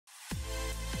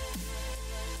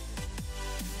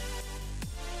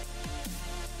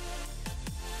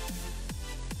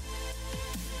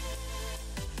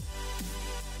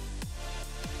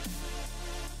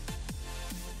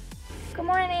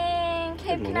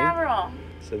Cape Canaveral.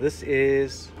 So this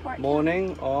is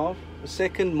morning of the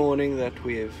second morning that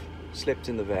we have slept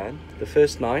in the van. The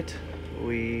first night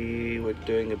we were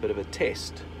doing a bit of a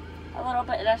test. A little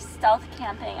bit of stealth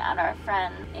camping at our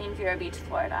friend in Vero Beach,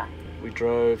 Florida. We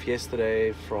drove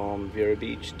yesterday from Vero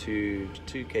Beach to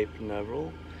Cape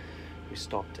Canaveral. We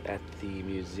stopped at the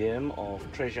Museum of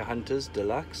Treasure Hunters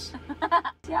Deluxe.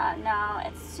 Yeah, now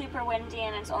it's super windy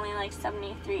and it's only like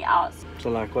 73 out. So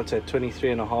like, what's that,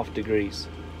 23.5 degrees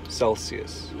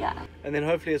Celsius. Yeah. And then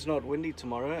hopefully it's not windy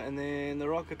tomorrow, and then the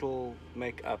rocket will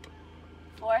make up.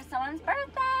 For someone's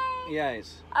birthday!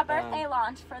 Yes. A birthday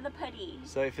launch for the putty.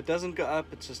 So if it doesn't go up,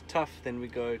 it's just tough, then we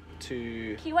go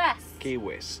to Key West. Key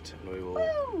West. And we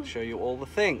will show you all the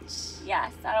things.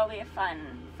 Yes, that'll be a fun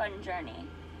journey.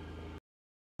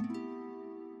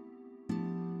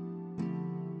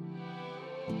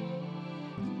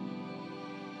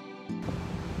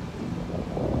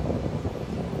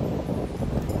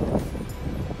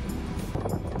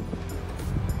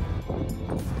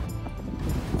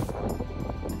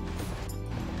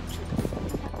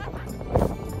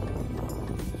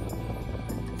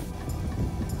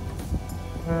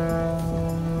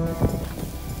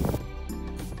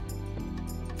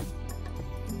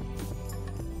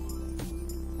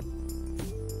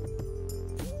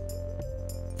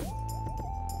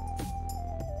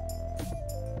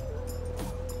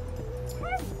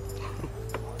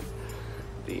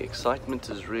 The excitement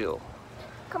is real.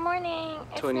 Good morning,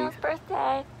 it's Neil's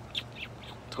birthday.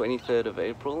 23rd of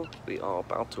April, we are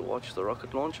about to watch the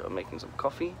rocket launch. I'm making some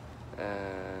coffee,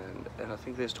 and I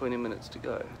think there's 20 minutes to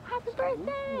go. Happy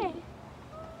birthday!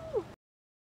 Woo.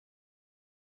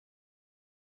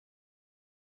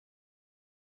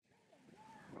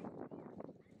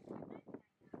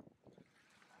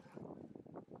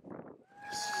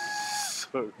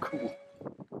 So cool.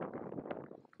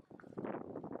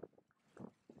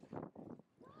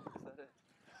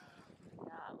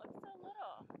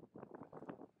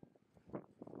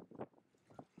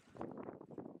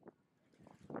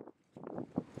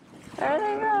 There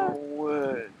they go. No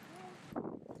word.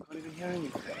 Can't even hear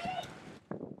anything.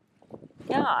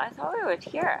 Yeah, I thought we would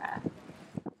hear it.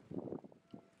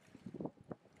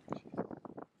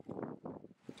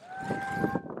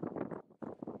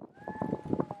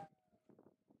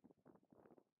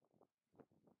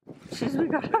 Jeez, we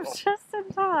got up just in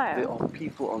time. There are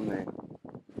people on there.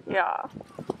 Yeah,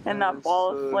 and that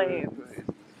ball of flames. Crazy.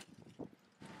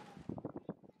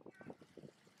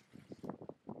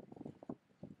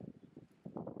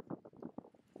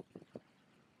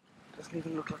 Doesn't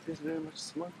even look like there's very much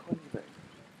smoke on there.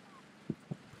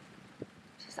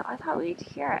 Jeez, I thought we'd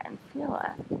hear it and feel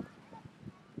it.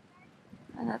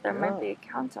 And that there might be a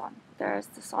countdown. There's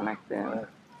the sonic boom.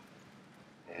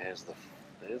 There's the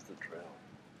trail.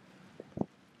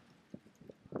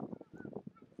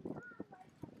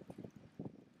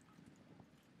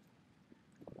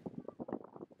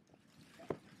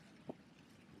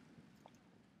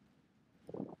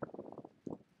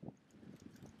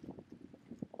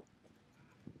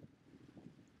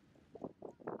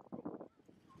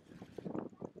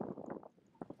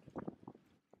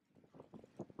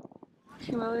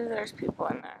 Can you believe there's people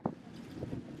in there?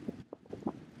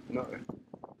 No.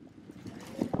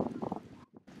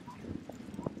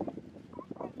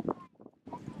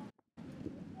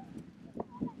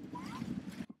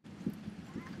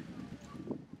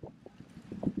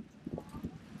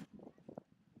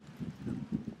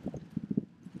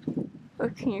 Oh,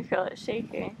 can you feel it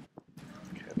shaking?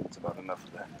 Okay, that's about enough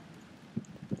of that.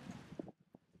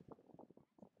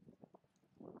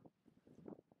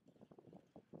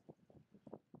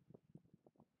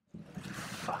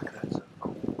 Fuck, that's so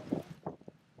cool.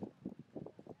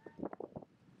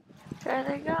 There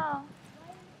they go.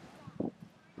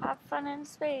 Have fun in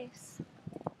space.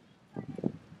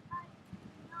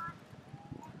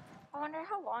 I wonder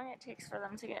how long it takes for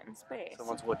them to get in space.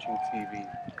 Someone's watching TV.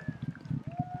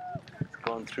 It's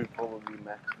gone through probably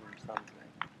maximum something.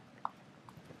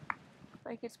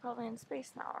 Like, it's probably in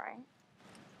space now, right?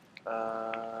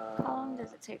 How long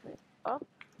does it take? Oh,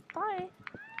 bye.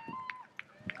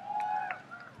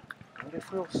 I wonder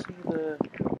if we'll see the...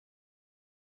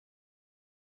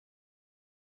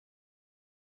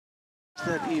 Is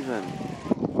that even?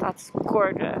 That's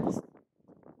gorgeous.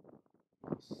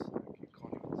 You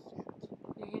can't even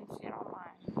see it. You can see it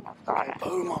online. I've got it.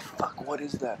 Oh my fuck, what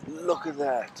is that? Look at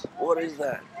that. What is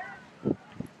that?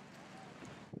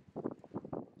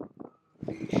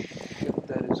 Holy shit,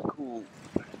 that is cool.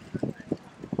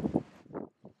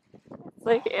 It's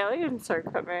like aliens are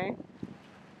coming.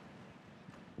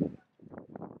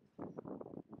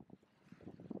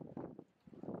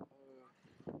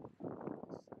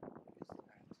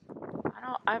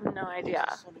 I have no idea.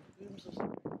 Sonic booms or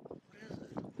something. What is it?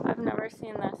 I've never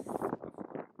seen this before.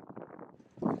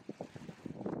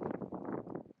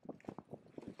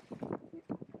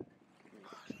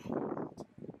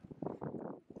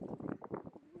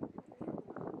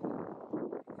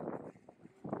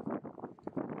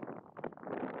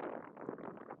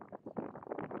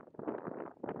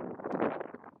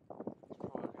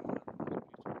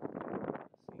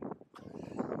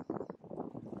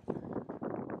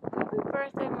 Happy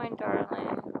birthday, my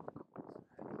darling.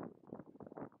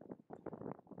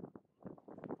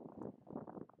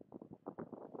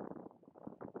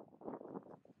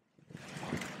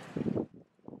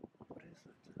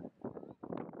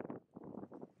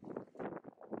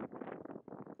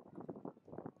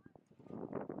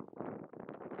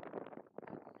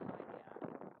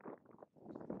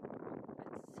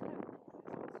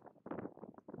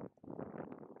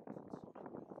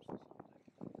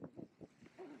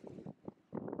 What is it? It's so cool.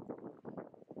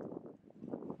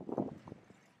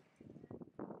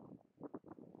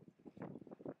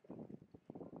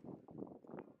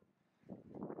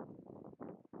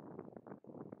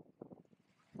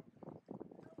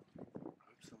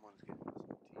 Someone's getting us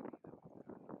on TV that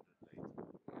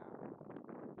we can have a look at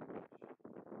it later.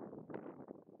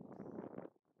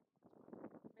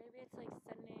 Maybe it's like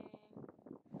sending.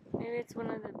 Maybe it's one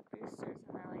of the boosters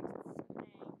and they're like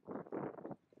sending.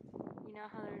 You know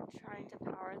how they're trying to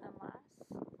power them up?